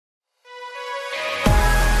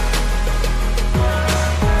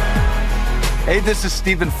Hey, this is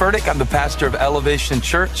Stephen Furtick. I'm the pastor of Elevation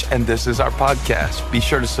Church, and this is our podcast. Be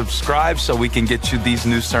sure to subscribe so we can get you these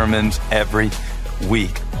new sermons every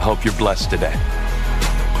week. I hope you're blessed today.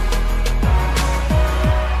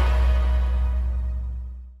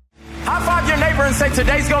 High five your neighbor and say,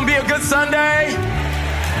 today's going to be a good Sunday.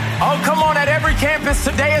 Oh, come on, at every campus,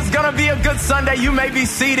 today is going to be a good Sunday. You may be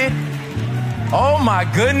seated. Oh, my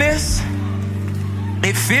goodness.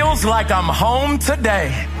 It feels like I'm home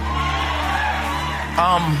today.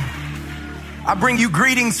 I bring you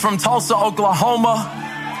greetings from Tulsa, Oklahoma,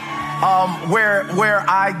 where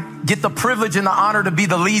I get the privilege and the honor to be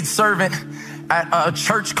the lead servant at a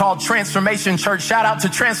church called Transformation Church. Shout out to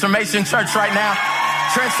Transformation Church right now.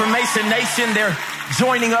 Transformation Nation, they're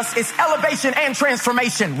joining us. It's elevation and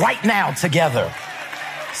transformation right now together.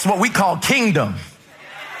 It's what we call kingdom.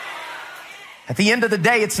 At the end of the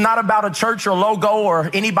day, it's not about a church or logo or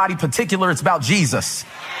anybody particular. It's about Jesus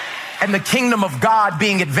and the kingdom of God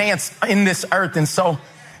being advanced in this earth. And so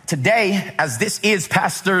today, as this is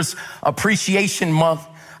Pastor's Appreciation Month,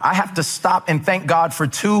 I have to stop and thank God for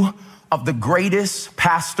two of the greatest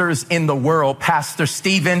pastors in the world, Pastor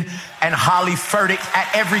Stephen and Holly Furtick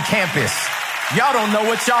at every campus. Y'all don't know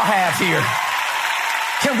what y'all have here.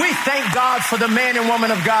 Can we thank God for the man and woman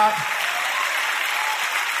of God?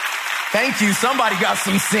 Thank you. Somebody got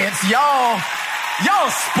some sense. Y'all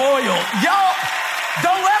spoiled. Y'all,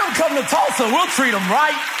 don't let them come to Tulsa. We'll treat them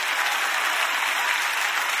right.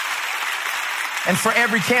 And for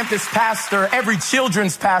every campus pastor, every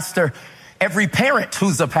children's pastor, every parent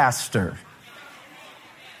who's a pastor,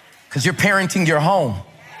 because you're parenting your home,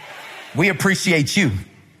 we appreciate you.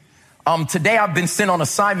 Today I've been sent on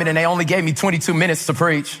assignment and they only gave me 22 minutes to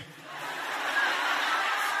preach.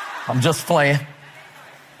 I'm just playing.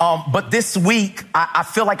 But this week, I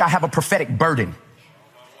feel like I have a prophetic burden.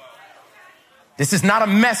 This is not a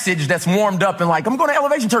message that's warmed up and like, I'm going to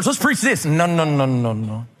Elevation Church, let's preach this.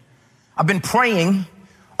 No. I've been praying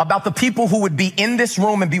about the people who would be in this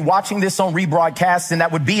room and be watching this on rebroadcast and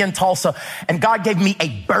that would be in Tulsa. And God gave me a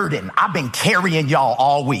burden. I've been carrying y'all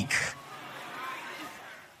all week.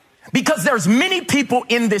 Because there's many people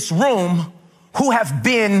in this room who have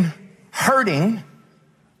been hurting,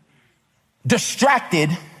 distracted,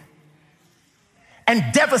 and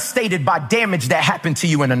devastated by damage that happened to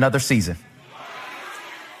you in another season.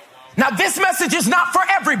 Now, this message is not for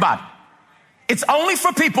everybody. It's only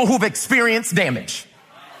for people who've experienced damage.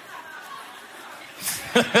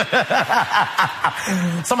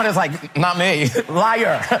 Somebody's like, not me.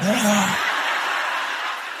 Liar.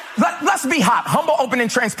 Let's be hot, humble, open, and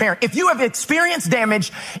transparent. If you have experienced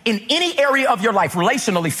damage in any area of your life,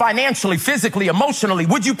 relationally, financially, physically, emotionally,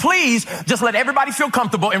 would you please just let everybody feel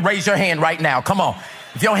comfortable and raise your hand right now? Come on.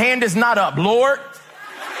 If your hand is not up, Lord.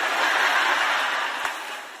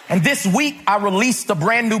 And this week, I released a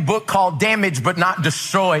brand new book called Damaged But Not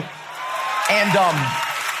Destroyed. And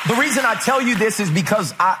the reason I tell you this is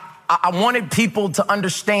because I wanted people to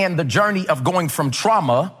understand the journey of going from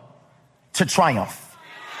trauma to triumph.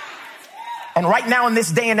 And right now in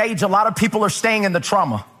this day and age, a lot of people are staying in the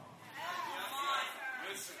trauma.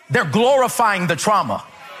 They're glorifying the trauma.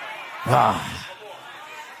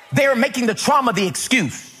 They're making the trauma the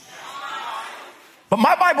excuse. But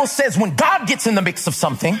my Bible says when God gets in the mix of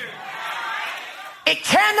something, it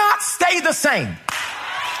cannot stay the same.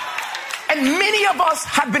 And many of us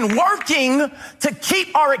have been working to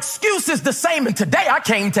keep our excuses the same. And today I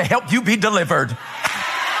came to help you be delivered.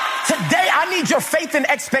 Today, I need your faith and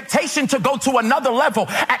expectation to go to another level.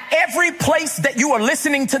 At every place that you are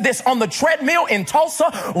listening to this, on the treadmill in Tulsa,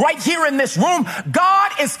 right here in this room,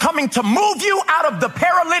 God is coming to move you out of the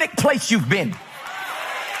paralytic place you've been.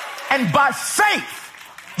 And by faith,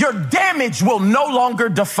 your damage will no longer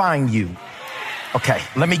define you. Okay,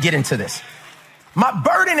 let me get into this. My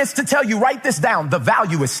burden is to tell you, write this down. The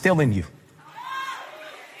value is still in you.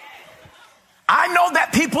 I know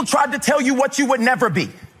that people tried to tell you what you would never be.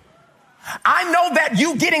 I know that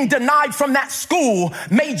you getting denied from that school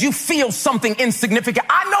made you feel something insignificant.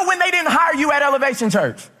 I know when they didn't hire you at Elevation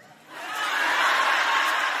Church.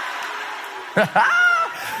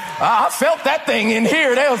 I felt that thing in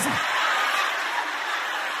here.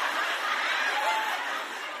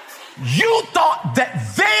 You thought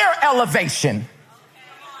that their elevation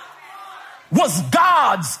was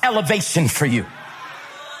God's elevation for you.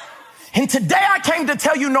 And today I came to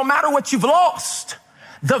tell you, no matter what you've lost,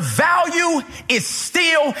 the value is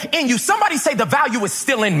still in you. Somebody say the value is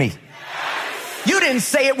still in me. You didn't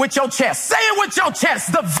say it with your chest. Say it with your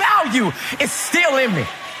chest. The value is still in me.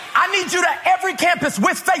 I need you to every campus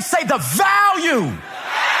with faith say the value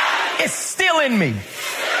is still in me.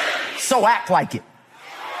 So act like it.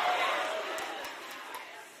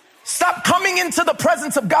 coming into the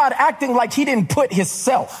presence of God acting like he didn't put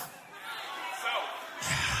himself.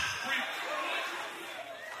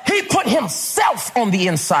 He put himself on the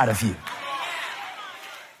inside of you.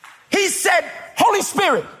 He said, Holy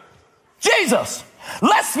Spirit, Jesus,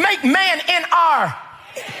 let's make man in our.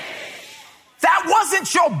 That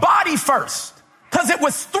wasn't your body first, because it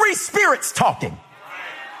was three spirits talking.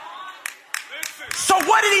 So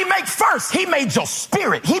what did he make first? He made your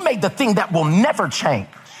spirit. He made the thing that will never change.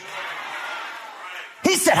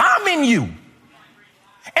 He said, I'm in you.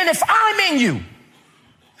 And if I'm in you,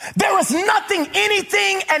 there is nothing,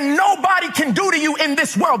 anything, and nobody can do to you in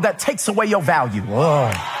this world that takes away your value. Oh,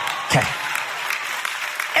 okay.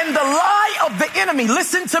 And the lie of the enemy,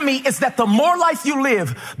 listen to me, is that the more life you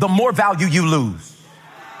live, the more value you lose.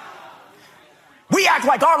 We act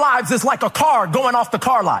like our lives is like a car going off the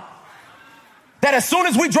car lot, that as soon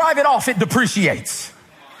as we drive it off, it depreciates.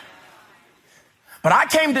 But I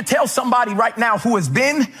came to tell somebody right now who has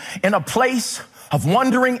been in a place of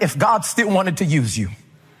wondering if God still wanted to use you.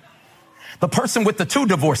 The person with the 2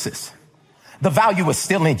 divorces, the value is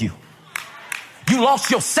still in you. You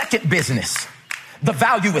lost your second business. The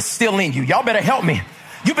value is still in you. Y'all better help me.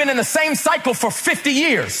 You've been in the same cycle for 50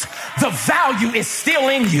 years. The value is still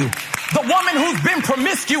in you. The woman who's been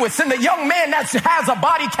promiscuous and the young man that has a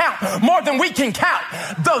body count more than we can count.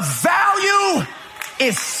 The value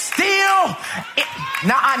is still in.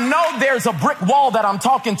 Now, I know there's a brick wall that I'm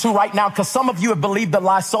talking to right now, because some of you have believed the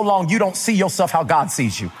lie so long you don't see yourself how God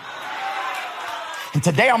sees you. And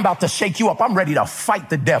today I'm about to shake you up. I'm ready to fight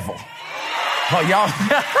the devil. Oh, y'all.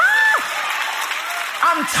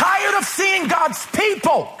 I'm tired of seeing God's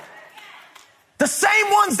people, the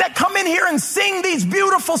same ones that come in here and sing these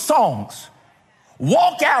beautiful songs,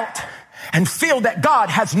 walk out and feel that God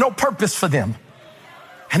has no purpose for them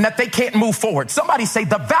and that they can't move forward. Somebody say,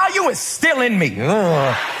 the value is still in me.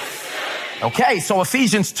 Ugh. Okay, so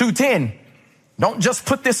Ephesians 2:10. Don't just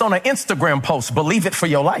put this on an Instagram post. Believe it for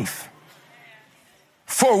your life.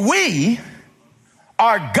 For we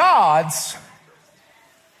are God's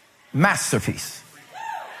masterpiece.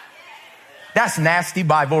 That's nasty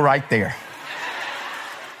Bible right there.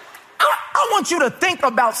 I want you to think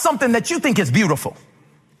about something that you think is beautiful.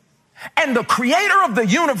 And the creator of the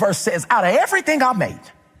universe says, out of everything I made,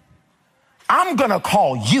 I'm going to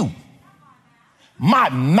call you my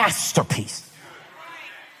masterpiece.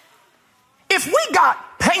 If we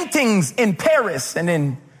got paintings in Paris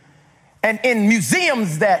and in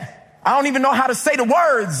museums that I don't even know how to say the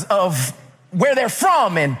words of where they're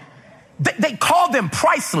from, and they call them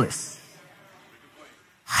priceless,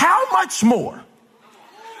 how much more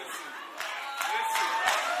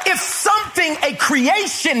if something a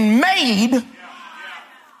creation made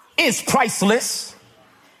is priceless?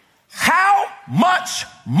 How much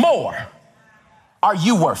more are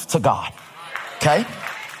you worth to God? Okay.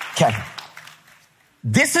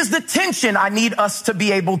 This is the tension I need us to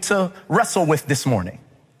be able to wrestle with this morning.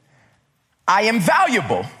 I am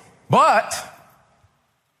valuable, but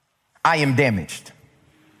I am damaged.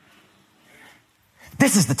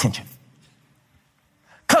 This is the tension.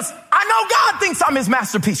 Because I know God thinks I'm his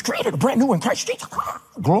masterpiece, created a brand new in Christ Jesus.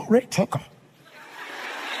 Glory to God.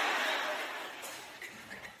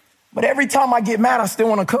 But every time I get mad, I still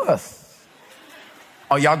want to cuss.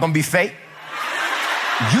 Oh, y'all gonna be fake?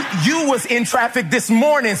 You was in traffic this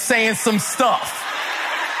morning saying some stuff.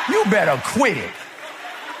 You better quit it.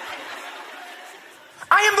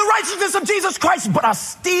 I am the righteousness of Jesus Christ, but I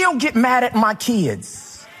still get mad at my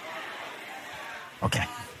kids. Okay.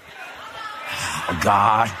 Oh,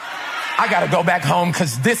 God. I got to go back home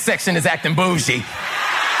because this section is acting bougie.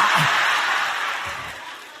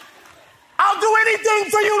 I'll do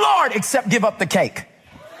anything for you, Lord, except give up the cake.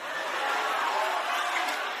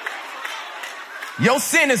 Your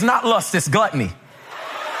sin is not lust, it's gluttony.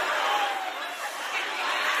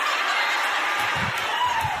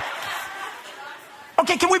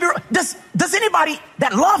 Okay, can we be, does anybody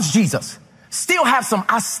that loves Jesus still have some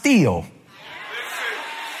I still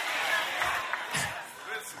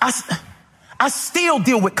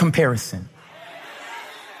deal with comparison?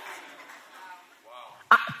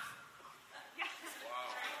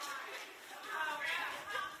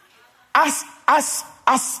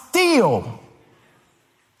 I still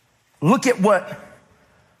look at what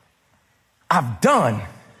I've done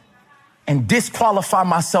and disqualify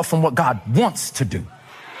myself from what God wants to do.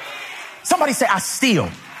 Somebody say, I still.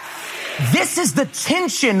 This is the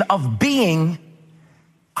tension of being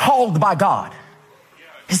called by God.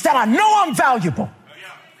 Is that I know I'm valuable,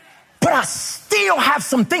 but I still have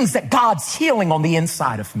some things that God's healing on the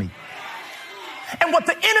inside of me. And what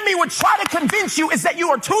the enemy would try to convince you is that you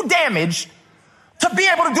are too damaged to be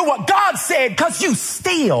able to do what God said, because you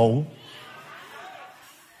still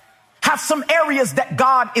have some areas that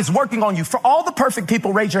God is working on you. For all the perfect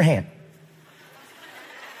people, raise your hand.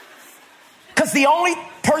 Because the only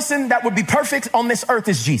person that would be perfect on this earth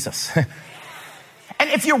is Jesus. And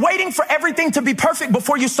if you're waiting for everything to be perfect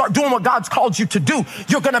before you start doing what God's called you to do,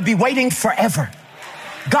 you're going to be waiting forever.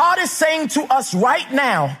 God is saying to us right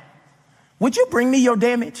now, would you bring me your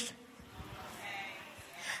damage?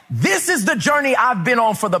 This is the journey I've been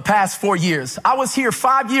on for the past 4 years. I was here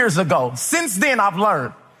 5 years ago. Since then, I've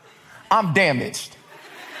learned I'm damaged.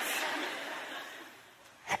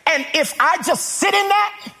 And if I just sit in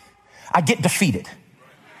that, I get defeated.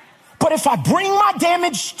 But if I bring my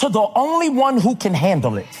damage to the only one who can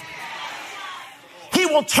handle it, he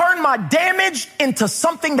will turn my damage into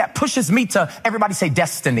something that pushes me to, everybody say,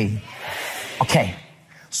 destiny. Okay.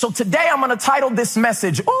 So today I'm going to title this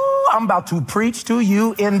message, I'm about to preach to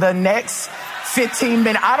you in the next 15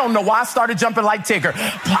 minutes. I don't know why I started jumping like Tigger.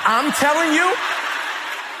 But I'm telling you,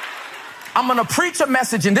 I'm going to preach a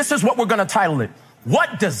message, and this is what we're going to title it.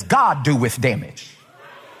 What does God do with damage?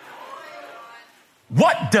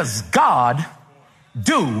 What does God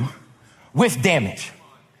do with damage?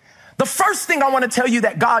 The first thing I want to tell you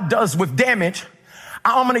that God does with damage,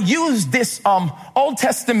 I'm going to use this Old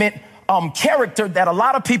Testament character that a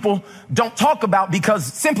lot of people don't talk about because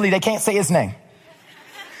simply they can't say his name.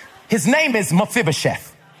 His name is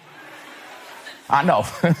Mephibosheth. I know.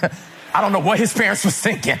 I don't know what his parents was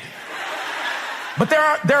thinking. But there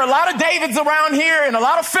are a lot of Davids around here and a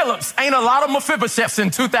lot of Phillips. Ain't a lot of Mephibosheths in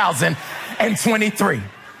 2023.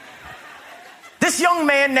 This young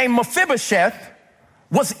man named Mephibosheth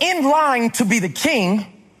was in line to be the king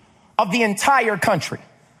of the entire country.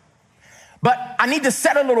 But I need to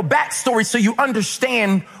set a little backstory so you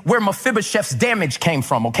understand where Mephibosheth's damage came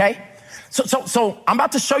from, okay? So I'm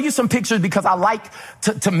about to show you some pictures because I like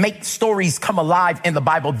to make stories come alive in the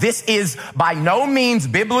Bible. This is by no means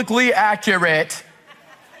biblically accurate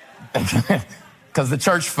because the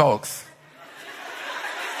church folks.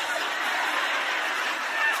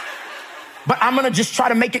 But I'm going to just try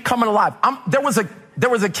to make it come alive. There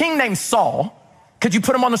was a king named Saul. Could you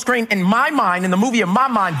put him on the screen? In my mind, in the movie of my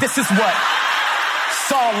mind, this is what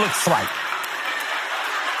Saul looks like.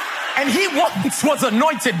 And he once was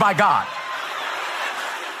anointed by God.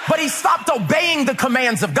 But he stopped obeying the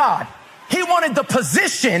commands of God. He wanted the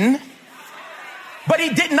position, but he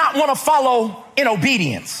did not want to follow in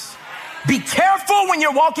obedience. Be careful when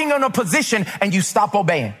you're walking in a position and you stop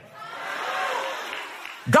obeying.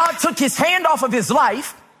 God took his hand off of his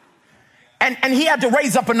life and he had to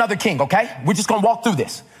raise up another king, okay? We're just going to walk through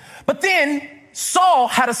this. But then Saul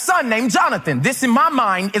had a son named Jonathan. This in my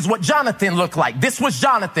mind is what Jonathan looked like. This was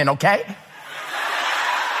Jonathan, okay?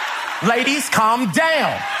 Ladies, calm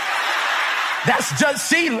down. That's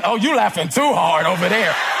just you laughing too hard over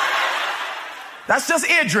there. That's just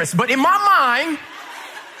Idris. But in my mind,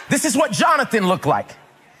 this is what Jonathan looked like.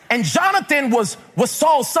 And Jonathan was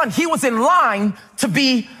Saul's son. He was in line to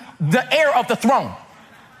be the heir of the throne.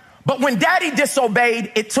 But when daddy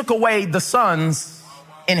disobeyed, it took away the son's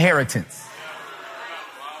inheritance.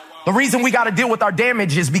 The reason we got to deal with our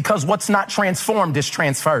damage is because what's not transformed is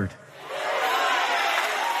transferred.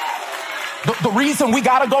 The reason we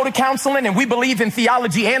got to go to counseling and we believe in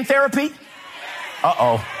theology and therapy.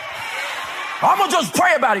 I'm going to just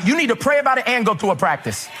pray about it. You need to pray about it and go to a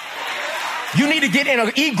practice. You need to get in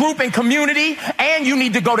an e-group and community, and you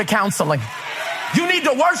need to go to counseling. You need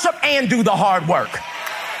to worship and do the hard work.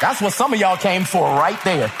 That's what some of y'all came for right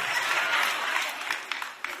there.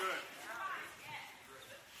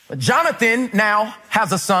 But Jonathan now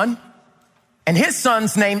has a son, and his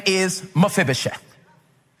son's name is Mephibosheth.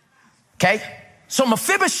 Okay? So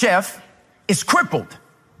Mephibosheth is crippled.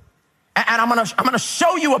 And I'm gonna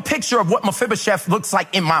show you a picture of what Mephibosheth looks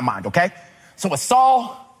like in my mind, okay? So it's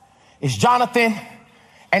Saul, it's Jonathan,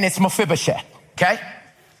 and it's Mephibosheth, okay?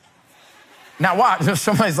 Now watch,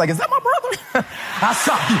 somebody's like, is that my brother? I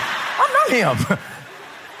saw you. I know him.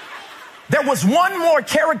 There was one more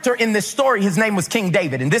character in this story. His name was King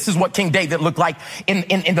David. And this is what King David looked like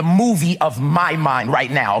in the movie of my mind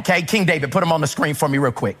right now, okay? King David, put him on the screen for me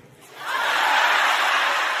real quick.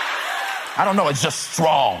 I don't know, it's just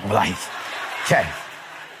strong, like, okay.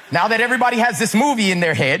 Now that everybody has this movie in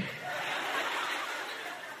their head,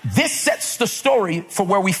 this sets the story for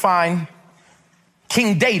where we find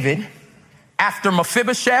King David after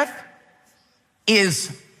Mephibosheth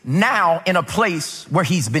is now in a place where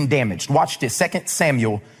he's been damaged. Watch this, 2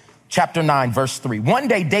 Samuel chapter 9, verse 3. One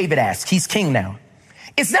day David asked, he's king now,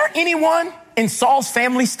 is there anyone in Saul's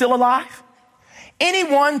family still alive?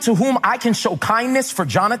 Anyone to whom I can show kindness for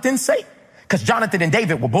Jonathan's sake? because Jonathan and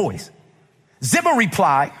David were boys. Ziba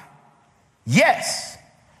replied, yes,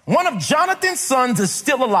 one of Jonathan's sons is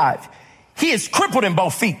still alive. He is crippled in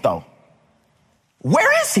both feet, though.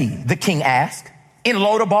 Where is he? The king asked. In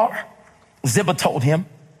Lodabar, Ziba told him,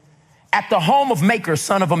 at the home of Makir,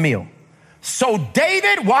 son of Ammiel. So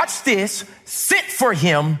David, watch this, sent for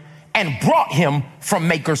him and brought him from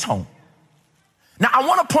Makir's home. Now, I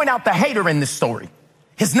want to point out the hater in this story.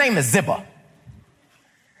 His name is Ziba.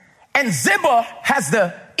 And Ziba has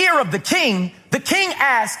the ear of the king. The king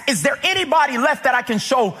asks, is there anybody left that I can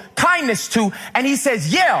show kindness to? And he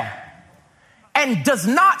says, yeah. And does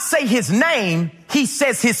not say his name. He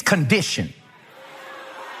says his condition.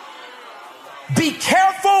 Be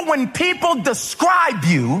careful when people describe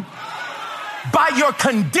you by your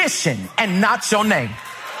condition and not your name.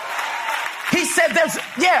 He said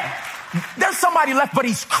there's somebody left, but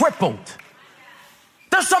he's crippled.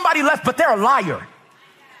 There's somebody left, but they're a liar.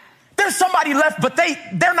 There's somebody left, but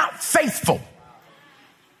they're not faithful.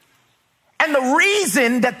 And the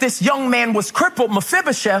reason that this young man was crippled,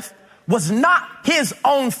 Mephibosheth, was not his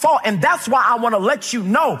own fault. And that's why I want to let you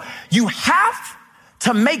know, you have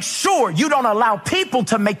to make sure you don't allow people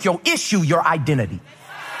to make your issue your identity.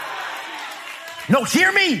 No,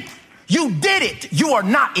 hear me. You did it. You are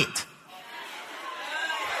not it.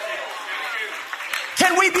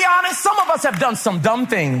 Can we be honest? Some of us have done some dumb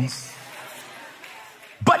things.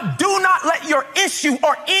 But do not let your issue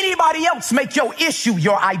or anybody else make your issue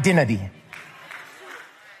your identity.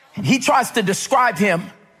 And he tries to describe him.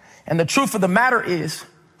 And the truth of the matter is,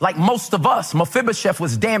 like most of us, Mephibosheth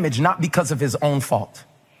was damaged not because of his own fault.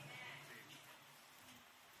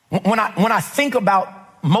 When I think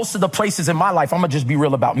about most of the places in my life, I'm gonna just be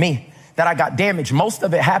real about me, that I got damaged, most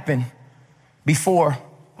of it happened before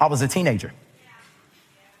I was a teenager.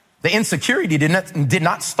 The insecurity did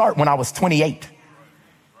not start when I was 28.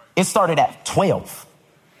 It started at 12.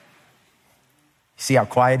 See how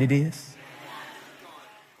quiet it is?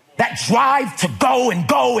 That drive to go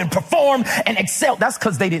and perform and excel, that's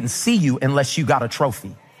because they didn't see you unless you got a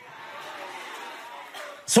trophy.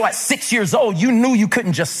 So at 6 years old, you knew you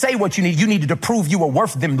couldn't just say what you needed. You needed to prove you were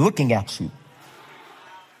worth them looking at you.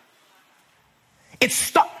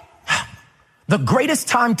 The greatest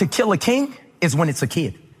time to kill a king is when it's a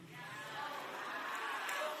kid.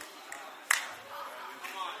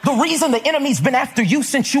 The reason the enemy's been after you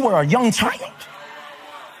since you were a young child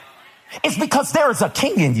is because there is a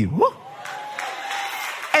king in you. Woo.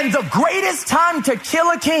 And the greatest time to kill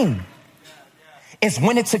a king is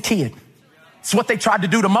when it's a kid. It's what they tried to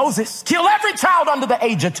do to Moses. Kill every child under the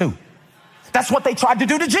age of 2. That's what they tried to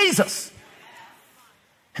do to Jesus.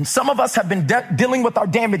 And some of us have been dealing with our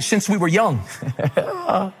damage since we were young.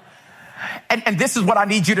 and this is what I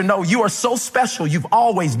need you to know. You are so special. You've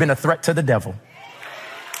always been a threat to the devil.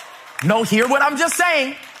 No, hear what I'm just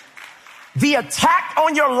saying. The attack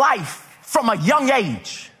on your life from a young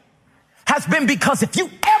age has been because if you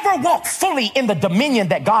ever walk fully in the dominion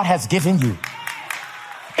that God has given you,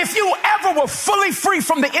 if you ever were fully free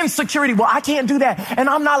from the insecurity, well, I can't do that, and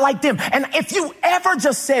I'm not like them. And if you ever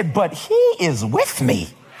just said, but he is with me,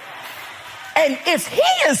 and if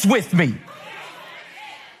he is with me,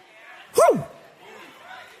 whoo.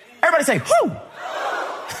 Everybody say, whoo.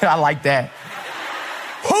 I like that.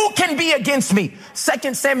 Who can be against me?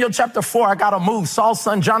 2 Samuel chapter 4, I got to move. Saul's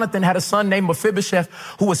son Jonathan had a son named Mephibosheth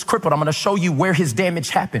who was crippled. I'm going to show you where his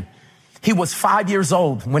damage happened. He was 5 years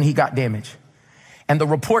old when he got damaged. And the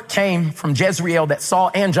report came from Jezreel that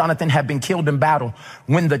Saul and Jonathan had been killed in battle.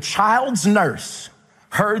 When the child's nurse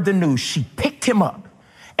heard the news, she picked him up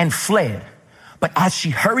and fled. But as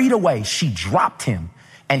she hurried away, she dropped him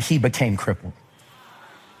and he became crippled.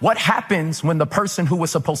 What happens when the person who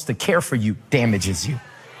was supposed to care for you damages you?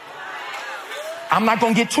 I'm not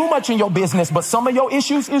going to get too much in your business, but some of your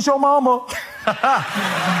issues is your mama.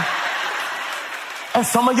 And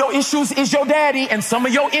some of your issues is your daddy. And some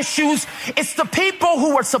of your issues, it's the people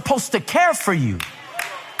who are supposed to care for you.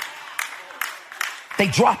 They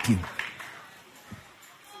drop you.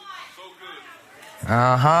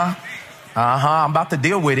 I'm about to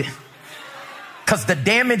deal with it. Because the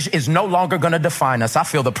damage is no longer going to define us. I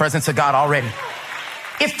feel the presence of God already.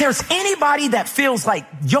 If there's anybody that feels like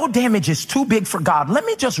your damage is too big for God, let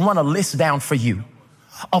me just run a list down for you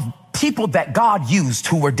of people that God used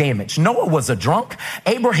who were damaged. Noah was a drunk.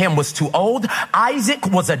 Abraham was too old. Isaac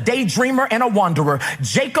was a daydreamer and a wanderer.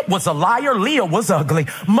 Jacob was a liar. Leah was ugly.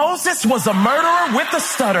 Moses was a murderer with a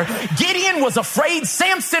stutter. Gideon was afraid.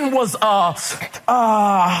 Samson was a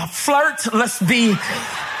flirt. Let's be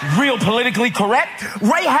real politically correct.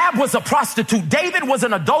 Rahab was a prostitute. David was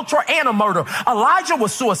an adulterer and a murderer. Elijah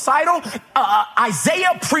was suicidal.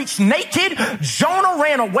 Isaiah preached naked. Jonah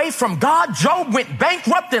ran away from God. Job went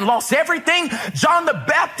bankrupt and lost everything. John the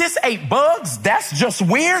Baptist ate bugs. That's just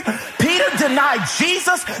weird. Peter denied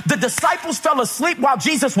Jesus. The disciples fell asleep while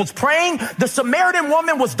Jesus was praying. The Samaritan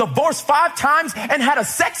woman was divorced 5 times and had a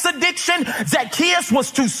sex addiction. Zacchaeus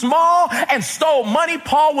was too small and stole money.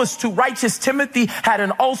 Paul was too righteous. Timothy had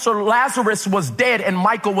an ulcer. Lazarus was dead, and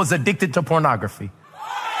Michael was addicted to pornography.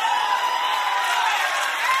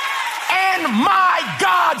 And my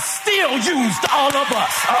God still used all of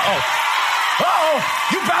us.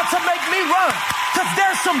 You about to make me run, because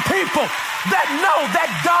there's some people that know that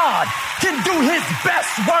God can do his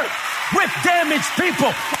best work with damaged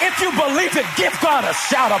people. If you believe it, give God a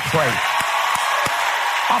shout of praise.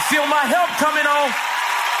 I feel my help coming on.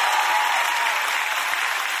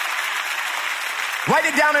 Write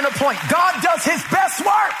it down in a point. God does his best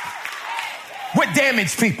work with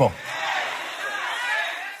damaged people,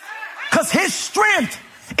 because his strength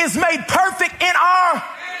is made perfect in our.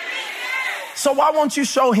 So why won't you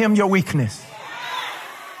show him your weakness?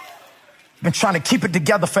 Been trying to keep it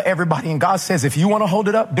together for everybody, and God says, if you want to hold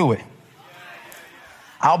it up, do it.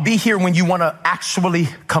 I'll be here when you want to actually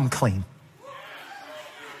come clean.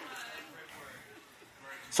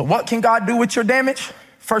 So what can God do with your damage?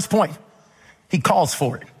 First point, he calls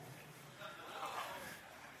for it.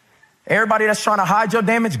 Everybody that's trying to hide your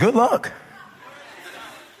damage, good luck.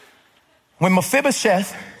 When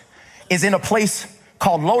Mephibosheth is in a place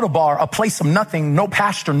called Lodabar, a place of nothing, no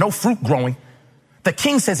pasture, no fruit growing, the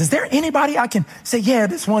king says, is there anybody I can say, yeah,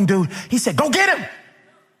 this one dude? He said, go get him.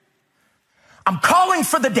 I'm calling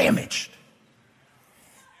for the damaged.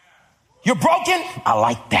 You're broken? I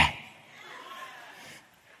like that.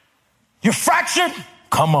 You're fractured?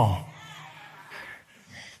 Come on.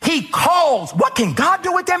 He calls. What can God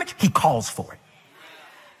do with damage? He calls for it.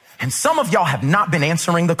 And some of y'all have not been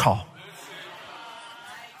answering the call.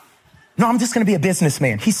 No, I'm just going to be a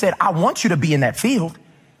businessman. He said, I want you to be in that field,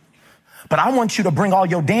 but I want you to bring all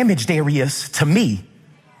your damaged areas to me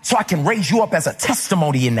so I can raise you up as a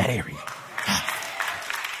testimony in that area.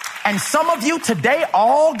 And some of you today,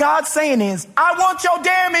 all God's saying is, I want your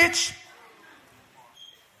damage.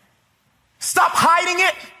 Stop hiding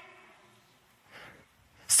it.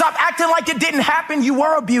 Stop acting like it didn't happen. You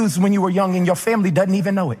were abused when you were young and your family doesn't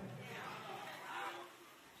even know it.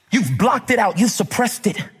 You've blocked it out. You suppressed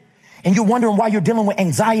it. And you're wondering why you're dealing with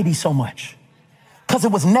anxiety so much. Because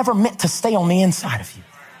it was never meant to stay on the inside of you.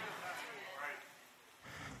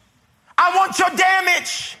 I want your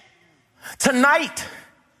damage. Tonight,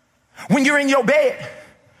 when you're in your bed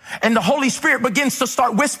and the Holy Spirit begins to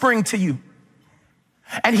start whispering to you,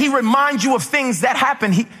 and he reminds you of things that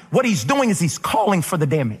happened, what he's doing is he's calling for the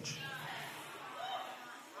damage.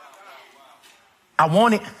 I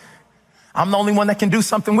want it. I'm the only one that can do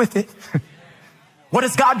something with it. What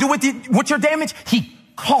does God do with your damage? He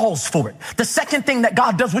calls for it. The second thing that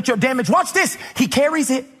God does with your damage, watch this, he carries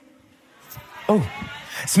it. Oh,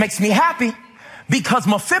 this makes me happy because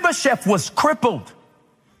Mephibosheth was crippled.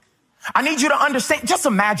 I need you to understand, just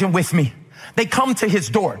imagine with me. They come to his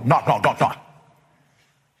door, knock, knock, knock, knock.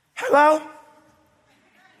 Hello?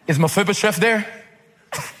 Is Mephibosheth there?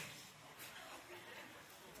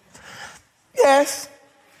 Yes.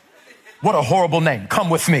 What a horrible name. Come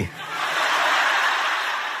with me.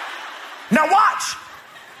 Now watch.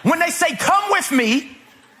 When they say, come with me,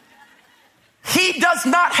 he does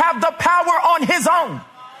not have the power on his own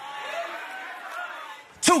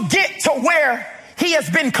to get to where he has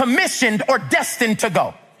been commissioned or destined to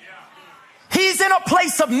go. He's in a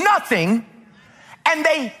place of nothing, and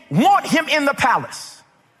they want him in the palace.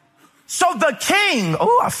 So the king,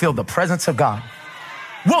 I feel the presence of God,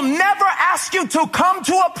 will never ask you to come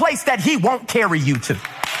to a place that he won't carry you to.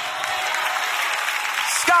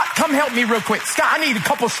 Scott, come help me real quick. Scott, I need a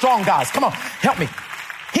couple strong guys. Come on, help me.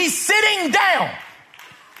 He's sitting down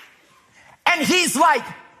and he's like,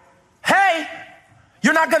 hey,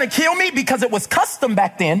 you're not going to kill me, because it was custom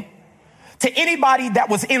back then to anybody that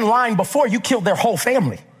was in line before you killed their whole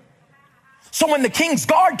family. So when the king's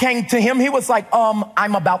guard came to him, he was like,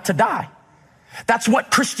 I'm about to die. That's what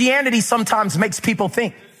Christianity sometimes makes people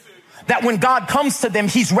think. That when God comes to them,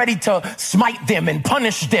 he's ready to smite them and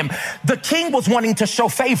punish them. The king was wanting to show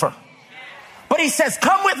favor. But he says,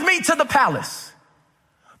 come with me to the palace.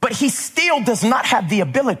 but he still does not have the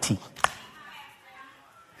ability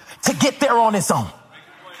to get there on his own.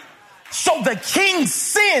 So the king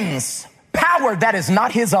sends power that is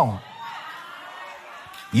not his own.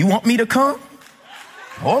 You want me to come?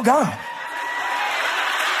 Oh God.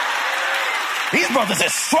 These brothers are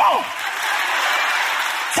strong.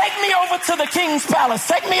 Take me over to the king's palace.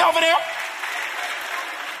 Take me over there.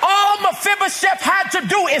 All Mephibosheth had to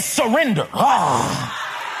do is surrender.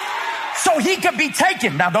 So he could be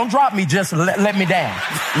taken. Now don't drop me, just let me down.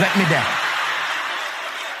 Let me down.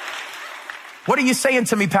 What are you saying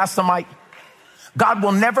to me, Pastor Mike? God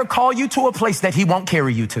will never call you to a place that he won't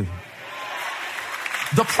carry you to.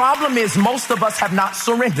 The problem is most of us have not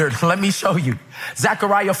surrendered. Let me show you.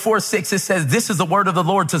 Zechariah 4:6, it says, this is the word of the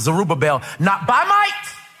Lord to Zerubbabel, not by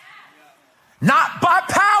might, not by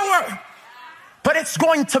power, but it's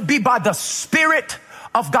going to be by the Spirit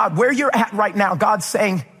of God. Where you're at right now, God's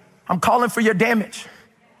saying, I'm calling for your damage.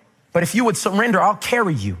 But if you would surrender, I'll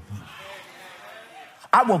carry you.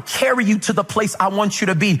 I will carry you to the place I want you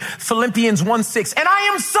to be. Philippians 1:6. And I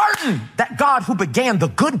am certain that God who began the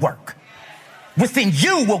good work within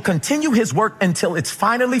you will continue his work until it's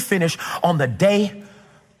finally finished on the day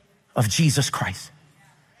of Jesus Christ.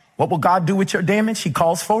 What will God do with your damage? He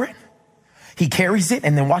calls for it. He carries it.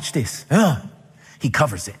 And then watch this. He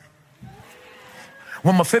covers it.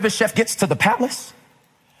 When Mephibosheth gets to the palace,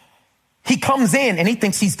 he comes in and he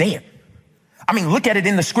thinks he's dead. I mean, look at it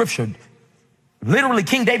in the scripture. Literally,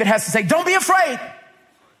 King David has to say, don't be afraid.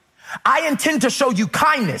 I intend to show you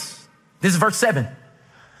kindness. This is verse 7.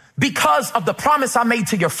 Because of the promise I made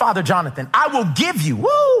to your father, Jonathan, I will give you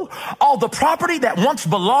all the property that once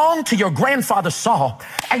belonged to your grandfather Saul,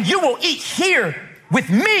 and you will eat here with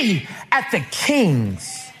me at the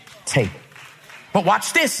king's table. But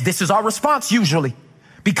watch this. This is our response usually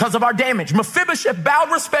because of our damage. Mephibosheth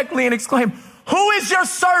bowed respectfully and exclaimed, who is your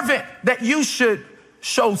servant that you should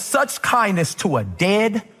show such kindness to a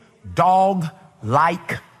dead dog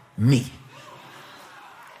like me?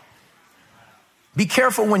 Be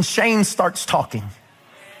careful when shame starts talking.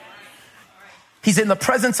 He's in the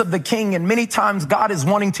presence of the king, and many times God is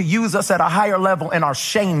wanting to use us at a higher level, and our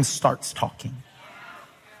shame starts talking.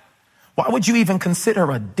 Why would you even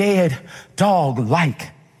consider a dead dog like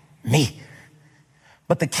me?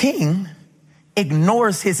 But the king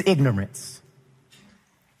ignores his ignorance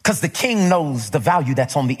because the king knows the value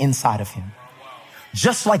that's on the inside of him.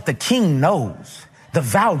 Just like the king knows the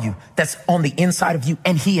value that's on the inside of you,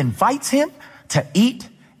 and he invites him to eat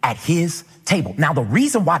at his table. Now, the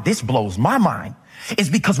reason why this blows my mind is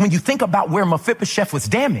because when you think about where Mephibosheth was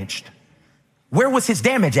damaged, where was his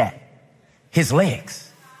damage at? His legs.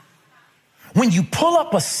 When you pull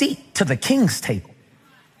up a seat to the king's table,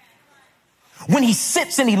 when he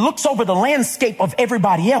sits and he looks over the landscape of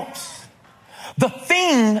everybody else, the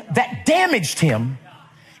thing that damaged him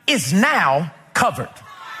is now covered.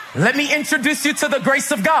 Let me introduce you to the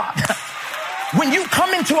grace of God. When you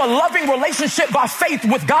come into a loving relationship by faith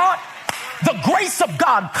with God, the grace of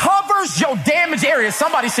God covers your damaged areas.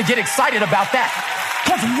 Somebody should get excited about that.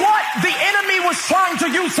 Because what the enemy was trying to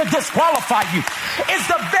use to disqualify you is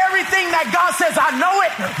the very thing that God says, I know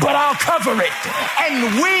it, but I'll cover it.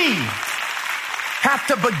 And we have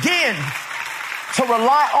to begin to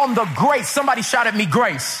rely on the grace. Somebody shout at me,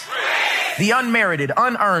 grace. The unmerited,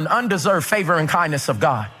 unearned, undeserved favor and kindness of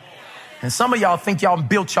God. And some of y'all think y'all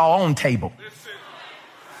built your own table.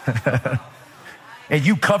 And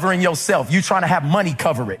you covering yourself. You trying to have money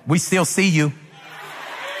cover it. We still see you.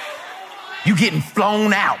 You getting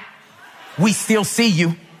flown out. We still see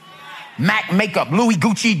you. Mac makeup, Louis,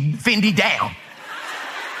 Gucci, Fendi down.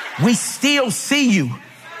 We still see you.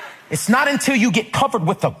 It's not until you get covered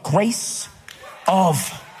with the grace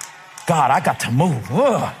of God. I got to move.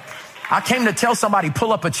 Ugh. I came to tell somebody,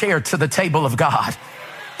 pull up a chair to the table of God.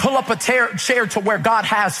 Pull up a chair to where God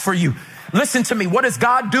has for you. Listen to me. What does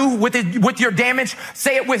God do with it, with your damage?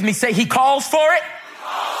 Say it with me. Say, he calls for it.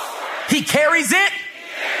 He carries it.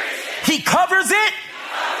 He covers it.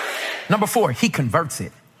 Number 4, he converts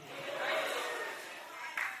it.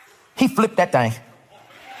 He flipped that thing.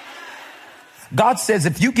 God says,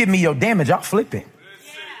 if you give me your damage, I'll flip it.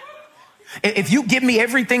 If you give me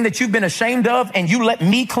everything that you've been ashamed of and you let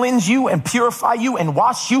me cleanse you and purify you and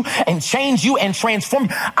wash you and change you and transform you,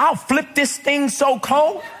 I'll flip this thing so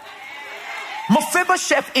cold.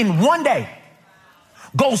 Mephibosheth in one day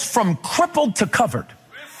goes from crippled to covered.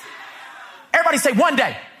 Everybody say one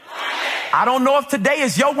day. I don't know if today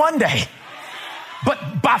is your one day,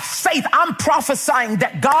 but by faith, I'm prophesying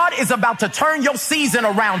that God is about to turn your season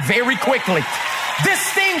around very quickly. This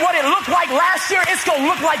thing, what it looked like last year, it's going to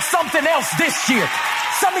look like something else this year.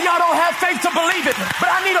 Some of y'all don't have faith to believe it,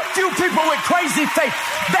 but I need a few people with crazy faith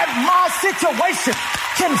that my situation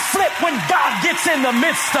can flip when God gets in the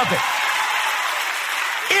midst of it.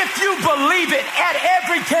 If you believe it at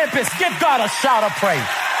every campus, give God a shout of praise.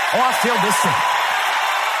 Oh, I feel this thing.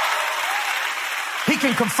 He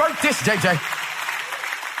can convert this, JJ.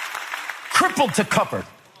 Crippled to covered.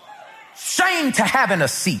 Shame to having a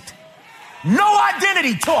seat. No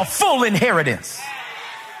identity to a full inheritance.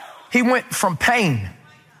 He went from pain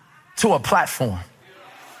to a platform.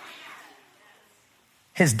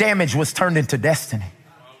 His damage was turned into destiny.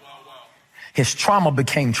 His trauma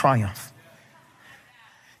became triumph.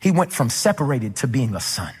 He went from separated to being a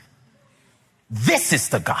son. This is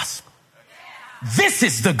the gospel. This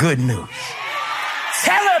is the good news.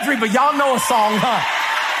 Tell everybody, y'all know a song, huh?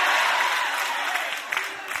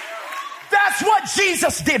 That's what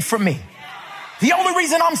Jesus did for me. The only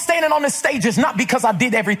reason I'm standing on this stage is not because I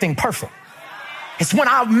did everything perfect. It's when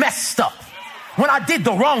I messed up, when I did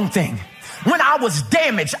the wrong thing, when I was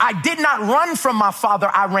damaged. I did not run from my father,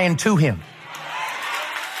 I ran to him.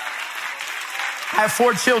 I have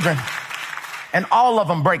 4 children, and all of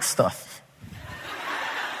them break stuff.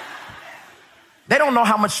 They don't know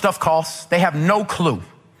how much stuff costs. They have no clue.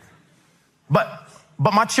 But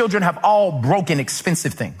my children have all broken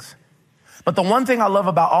expensive things. But the one thing I love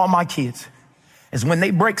about all my kids is when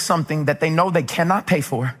they break something that they know they cannot pay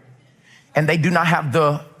for and they do not have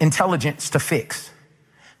the intelligence to fix,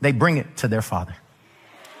 they bring it to their father.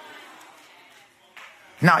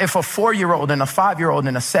 Now, if a 4-year-old and a 5-year-old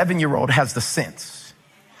and a 7-year-old has the sense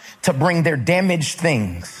to bring their damaged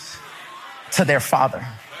things to their father,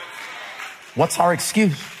 what's our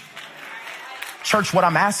excuse? Church, what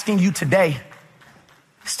I'm asking you today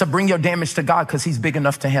is to bring your damage to God because he's big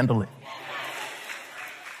enough to handle it.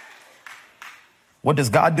 What does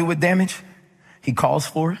God do with damage? He calls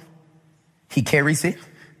for it. He carries it.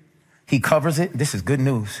 He covers it. This is good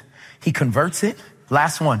news. He converts it.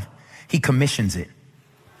 Last one. He commissions it.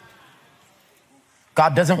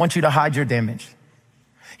 God doesn't want you to hide your damage.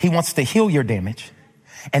 He wants to heal your damage.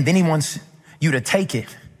 And then he wants you to take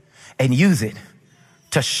it and use it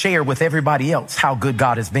to share with everybody else how good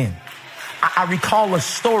God has been. I recall a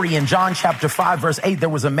story in John chapter 5, verse 8. There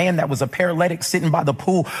was a man that was a paralytic sitting by the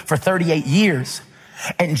pool for 38 years.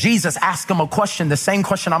 And Jesus asked him a question, the same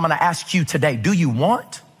question I'm going to ask you today. Do you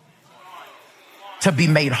want to be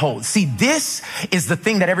made whole? See, this is the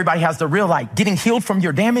thing that everybody has to realize. Getting healed from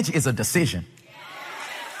your damage is a decision.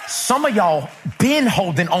 Some of y'all been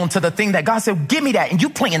holding on to the thing that God said, give me that. And you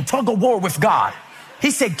playing tug of war with God. He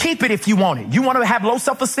said, keep it if you want it. You want to have low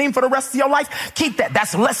self-esteem for the rest of your life? Keep that.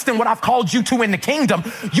 That's less than what I've called you to in the kingdom.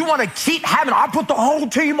 You want to keep having, I put the whole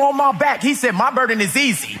team on my back. He said, my burden is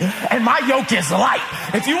easy and my yoke is light.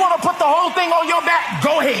 If you want to put the whole thing on your back,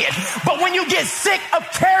 go ahead. But when you get sick of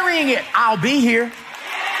carrying it, I'll be here.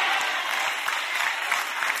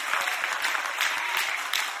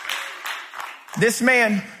 This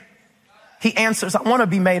man, he answers, I want to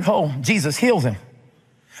be made whole. Jesus heals him.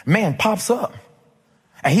 Man pops up.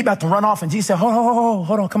 And he about to run off, and Jesus said,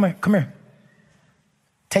 hold on, come here.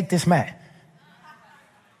 Take this mat.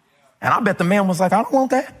 And I bet the man was like, I don't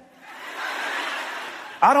want that.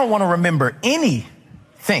 I don't want to remember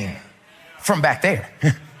anything from back there.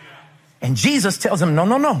 And Jesus tells him,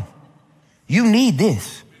 no. You need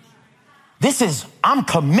this. I'm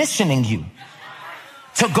commissioning you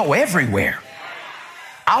to go everywhere.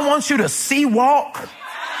 I want you to see walk.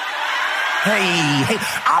 Hey,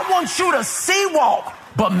 I want you to see walk,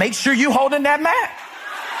 but make sure you holding that mat.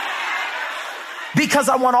 Because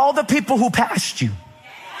I want all the people who passed you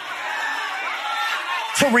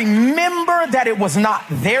to remember that it was not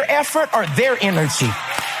their effort or their energy.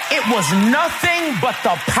 It was nothing but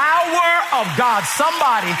the power of God.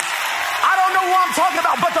 Somebody, I don't know what I'm talking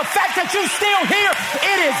about, but the fact that you're still here,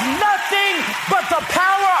 it is nothing but the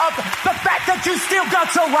power of the fact that you still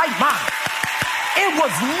got your right mind. It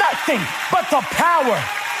was nothing but the power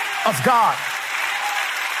of God.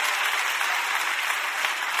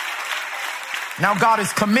 Now God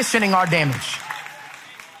is commissioning our damage.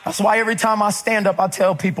 That's why every time I stand up, I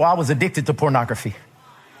tell people I was addicted to pornography.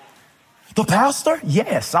 The pastor?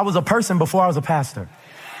 Yes, I was a person before I was a pastor.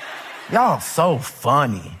 Y'all so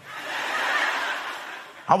funny.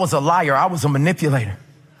 I was a liar. I was a manipulator.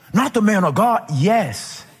 Not the man of God.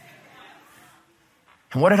 Yes.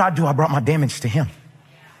 And what did I do? I brought my damage to him.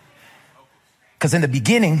 Because in the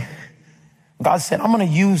beginning, God said, I'm going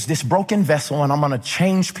to use this broken vessel and I'm going to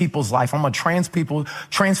change people's life. I'm going to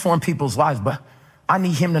transform people's lives. But I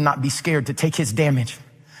need him to not be scared to take his damage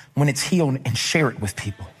when it's healed and share it with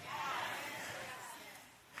people.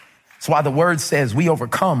 That's why the word says we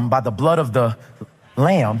overcome by the blood of the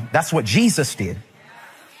lamb. That's what Jesus did.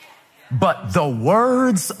 But the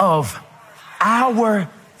words of our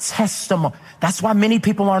testimony, that's why many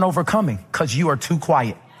people aren't overcoming, because you are too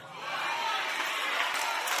quiet.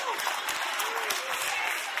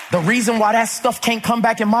 The reason why that stuff can't come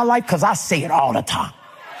back in my life, because I say it all the time.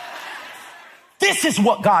 This is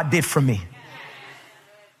what God did for me.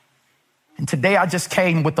 And today I just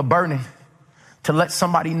came with the burden to let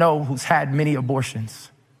somebody know who's had many abortions,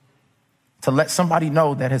 to let somebody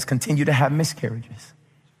know that has continued to have miscarriages,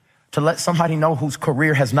 to let somebody know whose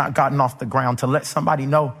career has not gotten off the ground, to let somebody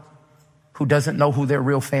know who doesn't know who their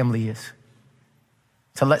real family is,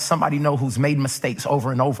 to let somebody know who's made mistakes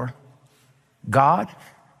over and over. God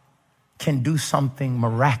can do something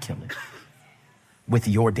miraculous with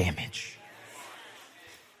your damage.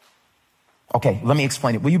 Okay, let me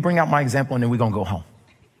explain it. Will you bring out my example and then we're gonna go home?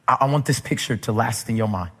 I want this picture to last in your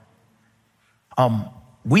mind.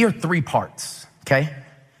 We are three parts, okay?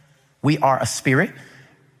 We are a spirit,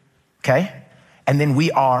 okay? And then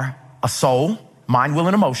we are a soul, mind, will,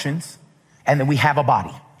 and emotions. And then we have a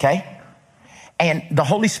body, okay? And the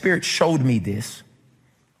Holy Spirit showed me this.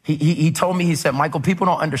 He told me, he said, Michael, people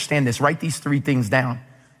don't understand this. Write these three things down.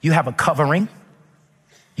 You have a covering,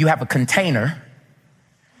 you have a container,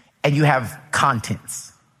 and you have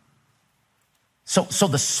contents. So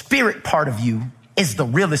the spirit part of you is the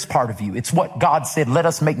realest part of you. It's what God said, let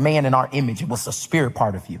us make man in our image. It was the spirit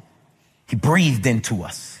part of you. He breathed into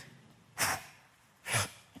us,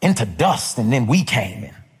 into dust, and then we came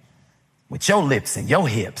in with your lips and your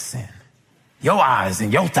hips and your eyes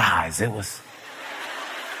and your thighs. It was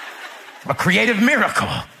a creative miracle.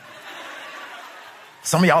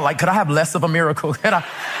 Some of y'all like, could I have less of a miracle?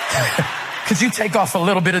 Could you take off a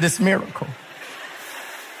little bit of this miracle?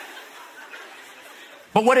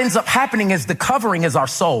 But what ends up happening is the covering is our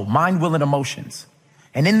soul, mind, will, and emotions.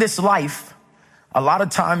 And in this life, a lot of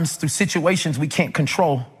times through situations we can't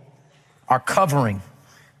control, our covering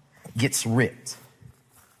gets ripped.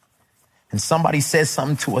 And somebody says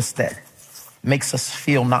something to us that makes us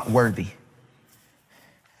feel not worthy.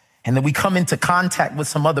 And then we come into contact with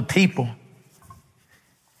some other people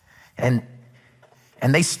and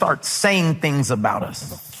they start saying things about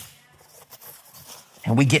us.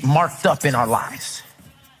 And we get marked up in our lives.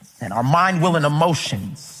 And our mind, will, and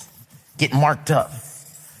emotions get marked up.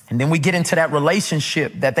 And then we get into that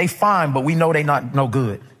relationship that they find, but we know they not no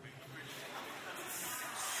good.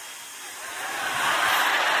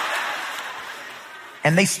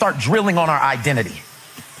 And they start drilling on our identity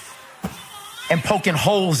and poking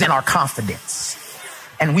holes in our confidence.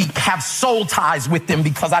 And we have soul ties with them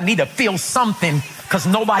because I need to feel something because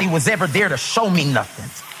nobody was ever there to show me nothing.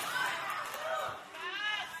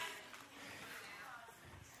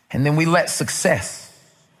 And then we let success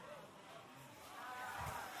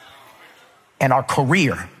and our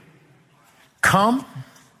career come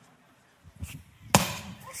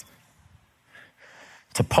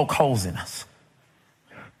to poke holes in us.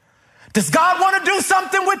 Does God want to do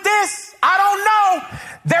something with this? I don't know.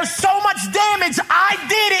 There's so much damage. I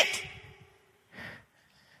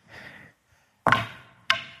did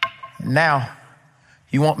it. Now,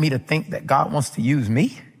 you want me to think that God wants to use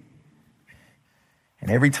me?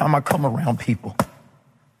 And every time I come around people,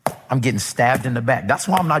 I'm getting stabbed in the back. That's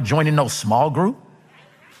why I'm not joining no small group.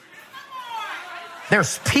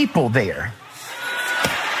 There's people there.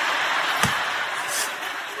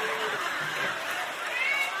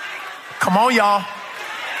 Come on, y'all.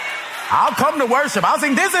 I'll come to worship. I'll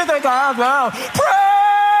sing, this is the God.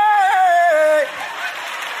 Pray.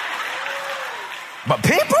 But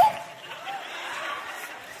people,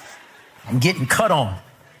 I'm getting cut on.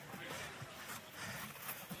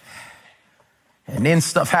 And then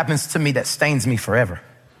stuff happens to me that stains me forever.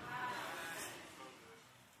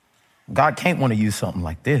 God can't want to use something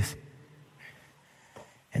like this.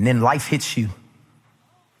 And then life hits you.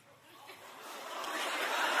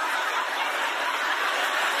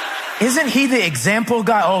 Isn't he the example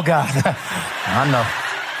guy? Oh God, I know.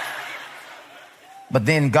 But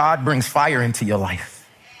then God brings fire into your life.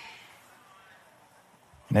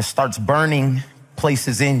 And it starts burning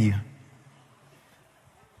places in you.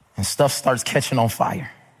 And stuff starts catching on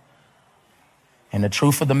fire. And the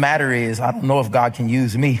truth of the matter is, I don't know if God can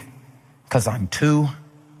use me because I'm too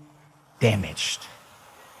damaged.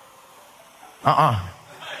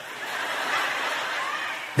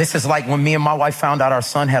 This is like when me and my wife found out our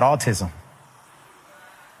son had autism.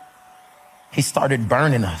 He started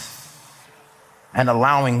burning us and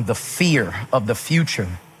allowing the fear of the future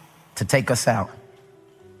to take us out.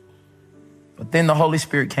 But then the Holy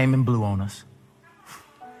Spirit came and blew on us.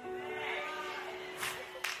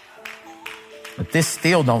 But this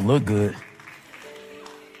still don't look good.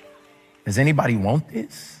 Does anybody want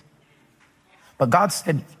this? But God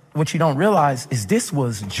said, what you don't realize is this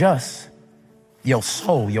was just your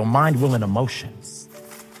soul, your mind, will, and emotions.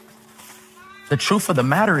 The truth of the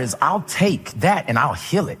matter is I'll take that and I'll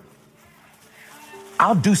heal it.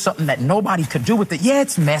 I'll do something that nobody could do with it. Yeah,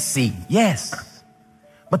 it's messy. Yes.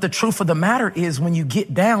 But the truth of the matter is when you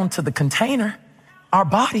get down to the container, our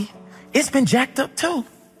body, it's been jacked up too.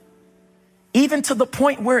 Even to the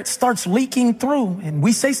point where it starts leaking through. And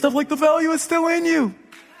we say stuff like the value is still in you.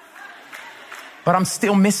 But I'm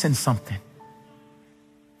still missing something.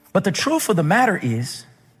 But the truth of the matter is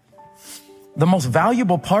the most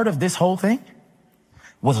valuable part of this whole thing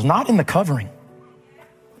was not in the covering.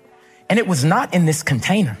 And it was not in this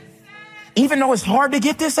container, even though it's hard to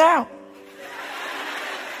get this out.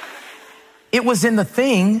 It was in the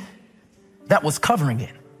thing that was covering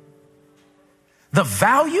it. The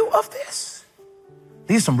value of this,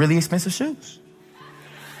 these are some really expensive shoes.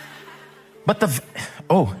 But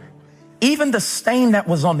even the stain that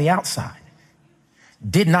was on the outside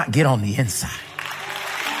did not get on the inside.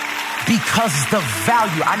 Because the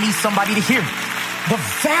value, I need somebody to hear me. The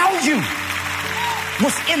value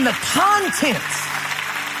was in the contents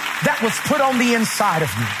that was put on the inside of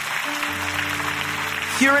you.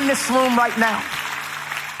 You're in this room right now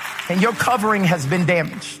and your covering has been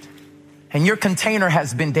damaged and your container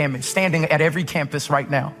has been damaged, standing at every campus right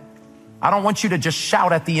now. I don't want you to just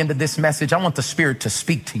shout at the end of this message. I want the Spirit to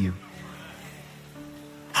speak to you.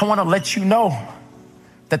 I want to let you know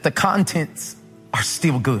that the contents are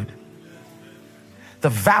still good. The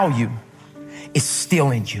value is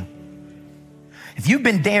still in you. If you've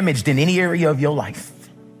been damaged in any area of your life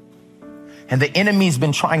and the enemy's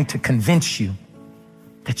been trying to convince you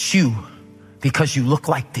that you, because you look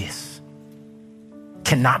like this,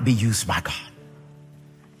 cannot be used by God,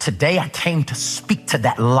 today I came to speak to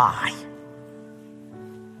that lie.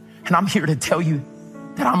 And I'm here to tell you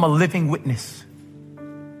that I'm a living witness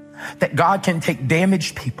that God can take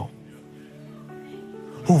damaged people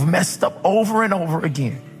who've messed up over and over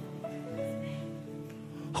again,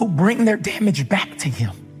 who bring their damage back to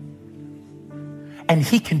him. And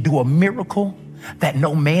he can do a miracle that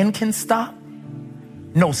no man can stop,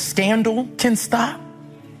 no scandal can stop,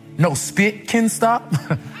 no spit can stop.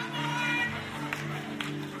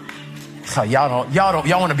 So y'all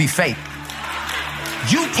want to be fake.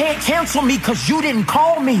 You can't cancel me because you didn't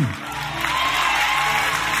call me.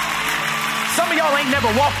 Some of y'all ain't never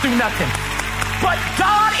walked through nothing. But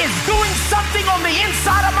God is doing something on the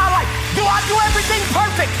inside of my life. Do I do everything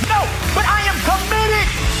perfect? No, but I am committed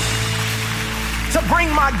to bring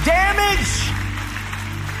my damage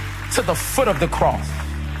to the foot of the cross.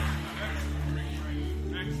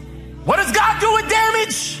 What does God do with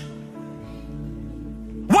damage?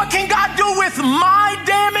 What can God do with my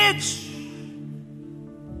damage?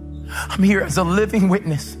 I'm here as a living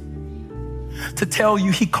witness to tell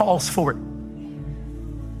you he calls for it.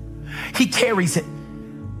 He carries it.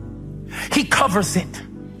 He covers it.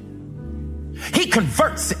 He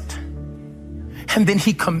converts it. And then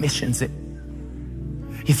he commissions it.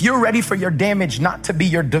 If you're ready for your damage not to be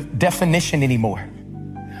your definition anymore,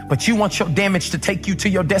 but you want your damage to take you to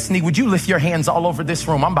your destiny, would you lift your hands all over this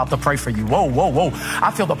room? I'm about to pray for you. Whoa, whoa, whoa.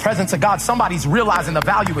 I feel the presence of God. Somebody's realizing the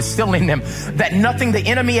value is still in them, that nothing the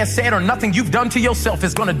enemy has said or nothing you've done to yourself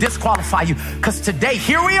is going to disqualify you. Because today,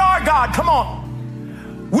 here we are, God. Come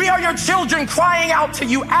on. We are your children crying out to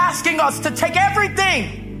you, asking us to take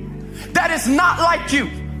everything that is not like you.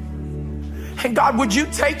 And God, would you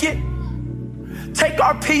take it? Take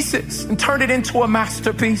our pieces and turn it into a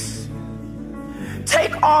masterpiece.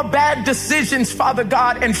 Take our bad decisions, Father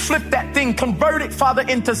God, and flip that thing, convert it, Father,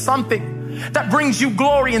 into something that brings you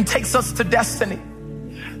glory and takes us to destiny.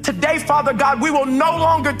 Today, Father God, we will no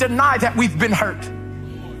longer deny that we've been hurt.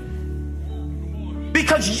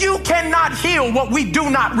 Because you cannot heal what we do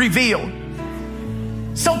not reveal.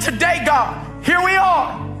 So today, God, here we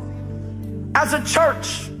are as a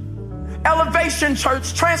church, Elevation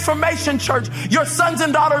Church, Transformation Church, your sons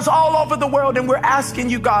and daughters all over the world, and we're asking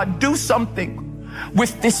you, God, do something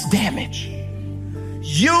with this damage.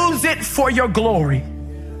 Use it for your glory.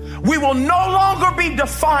 We will no longer be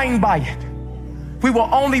defined by it. We will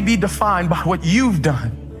only be defined by what you've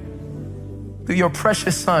done through your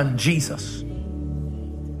precious Son, Jesus.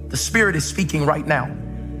 The Spirit is speaking right now.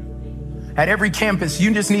 At every campus,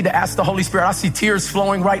 you just need to ask the Holy Spirit. I see tears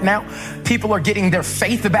flowing right now. People are getting their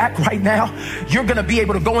faith back right now. You're going to be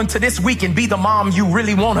able to go into this week and be the mom you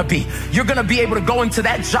really want to be. You're going to be able to go into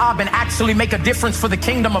that job and actually make a difference for the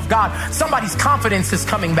kingdom of God. Somebody's confidence is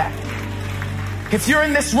coming back. If you're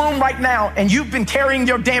in this room right now and you've been carrying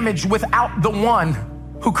your damage without the one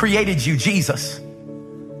who created you, Jesus,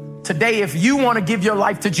 Today, if you want to give your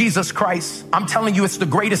life to Jesus Christ, I'm telling you, it's the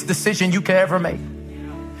greatest decision you could ever make.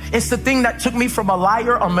 It's the thing that took me from a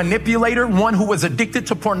liar, a manipulator, one who was addicted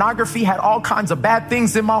to pornography, had all kinds of bad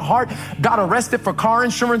things in my heart, got arrested for car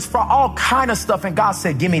insurance, for all kind of stuff. And God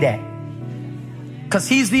said, give me that. Because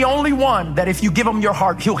he's the only one that if you give him your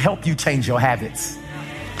heart, he'll help you change your habits.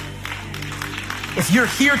 If you're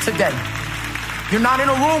here today, you're not in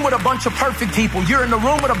a room with a bunch of perfect people. You're in the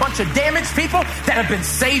room with a bunch of damaged people that have been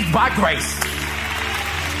saved by grace.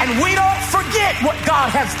 And we don't forget what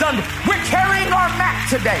God has done. We're carrying our mat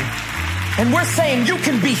today. And we're saying you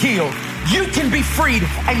can be healed, you can be freed,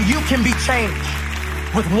 and you can be changed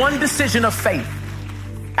with one decision of faith.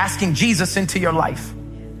 Asking Jesus into your life.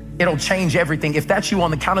 It'll change everything. If that's you,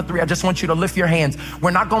 on the count of 3, I just want you to lift your hands.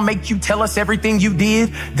 We're not going to make you tell us everything you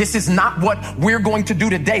did. This is not what we're going to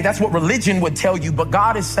do today. That's what religion would tell you. But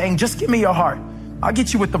God is saying, just give me your heart. I'll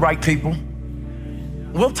get you with the right people.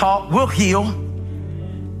 We'll talk. We'll heal.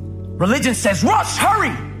 Religion says, rush,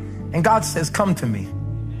 hurry. And God says, come to me.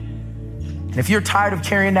 And if you're tired of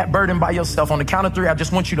carrying that burden by yourself, on the count of 3, I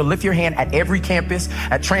just want you to lift your hand at every campus,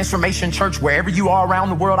 at Transformation Church, wherever you are around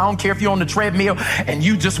the world. I don't care if you're on the treadmill and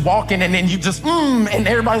you just walking and then you just, and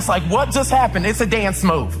everybody's like, what just happened? It's a dance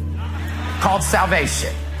move called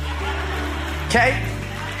salvation. Okay?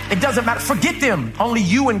 It doesn't matter. Forget them. Only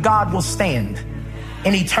you and God will stand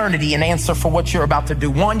in eternity and answer for what you're about to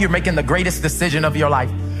do. 1, you're making the greatest decision of your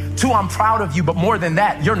life. 2, I'm proud of you, but more than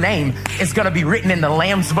that, your name is going to be written in the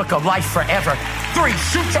Lamb's Book of Life forever. 3,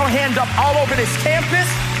 shoot your hand up all over this campus.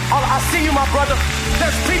 I see you, my brother.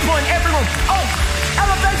 There's people in every room. Oh,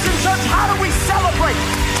 Elevation Church, how do we celebrate?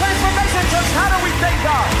 Transformation Church, how do we thank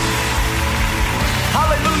God?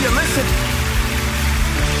 Hallelujah. Listen.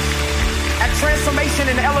 At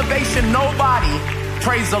Transformation and Elevation, nobody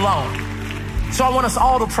prays alone. So I want us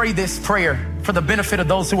all to pray this prayer for the benefit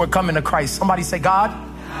of those who are coming to Christ. Somebody say, God,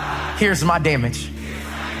 here's my damage.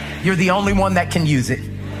 You're the only one that can use it.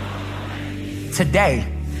 Today,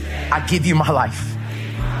 I give you my life.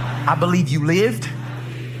 I believe you lived,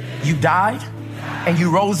 you died, and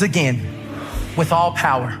you rose again with all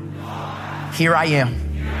power. Here I am.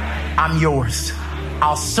 I'm yours.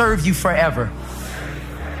 I'll serve you forever.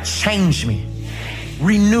 Change me.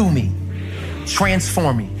 Renew me.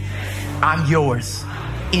 Transform me. I'm yours.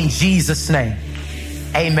 In Jesus' name,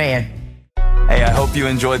 amen. Hey, I hope you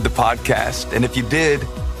enjoyed the podcast. And if you did,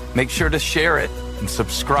 make sure to share it and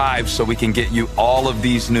subscribe so we can get you all of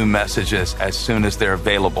these new messages as soon as they're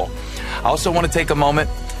available. I also want to take a moment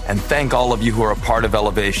and thank all of you who are a part of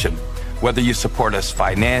Elevation. Whether you support us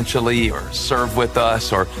financially or serve with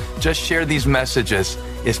us or just share these messages,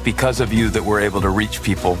 it's because of you that we're able to reach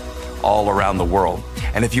people all around the world.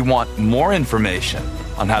 And if you want more information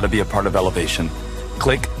on how to be a part of Elevation,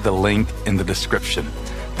 click the link in the description.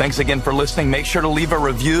 Thanks again for listening. Make sure to leave a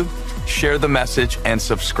review, share the message, and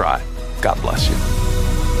subscribe. God bless you.